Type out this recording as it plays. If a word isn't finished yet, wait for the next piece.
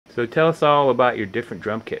So tell us all about your different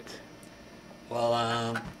drum kits.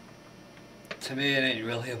 Well, to me it ain't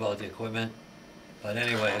really about the equipment. But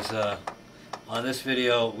anyways, on this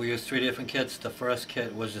video we used 3 different kits. The first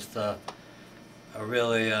kit was just a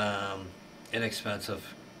really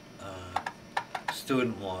inexpensive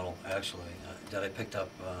student model, actually, that I picked up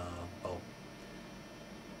about,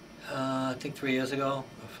 I think 3 years ago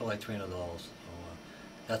for like $300. So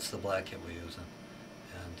that's the black kit we're using.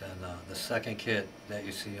 And then the second kit that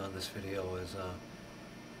you see on this video is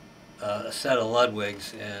a set of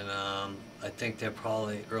Ludwigs, and I think they're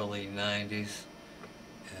probably early 90s.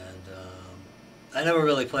 And I never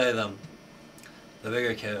really played them, the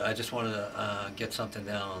bigger kit. I just wanted to get something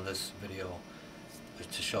down on this video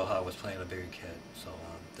to show how I was playing a bigger kit. So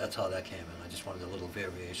that's how that came in. I just wanted a little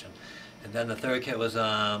variation. And then the third kit was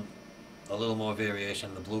a little more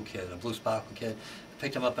variation, the blue kit, a blue sparkle kit. I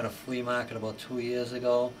picked them up at a flea market about 2 years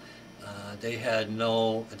ago. They had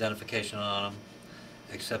no identification on them,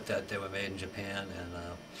 except that they were made in Japan, and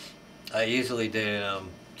I easily dated them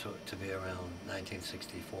to be around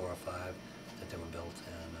 1964 or 5 that they were built,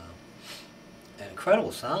 and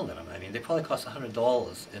incredible sound in them. I mean, they probably cost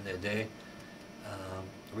 $100 in their day.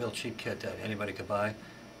 A real cheap kit that anybody could buy,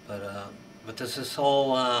 but there's this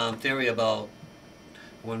whole theory about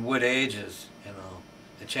when wood ages,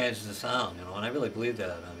 it changes the sound, and I really believe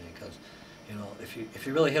that. I mean, because if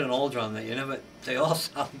you really hit an old drum, they all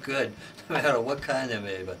sound good, no matter what kind they're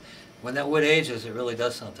made. But when that wood ages, it really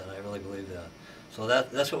does something. I really believe that. So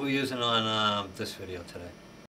that's what we're using on this video today.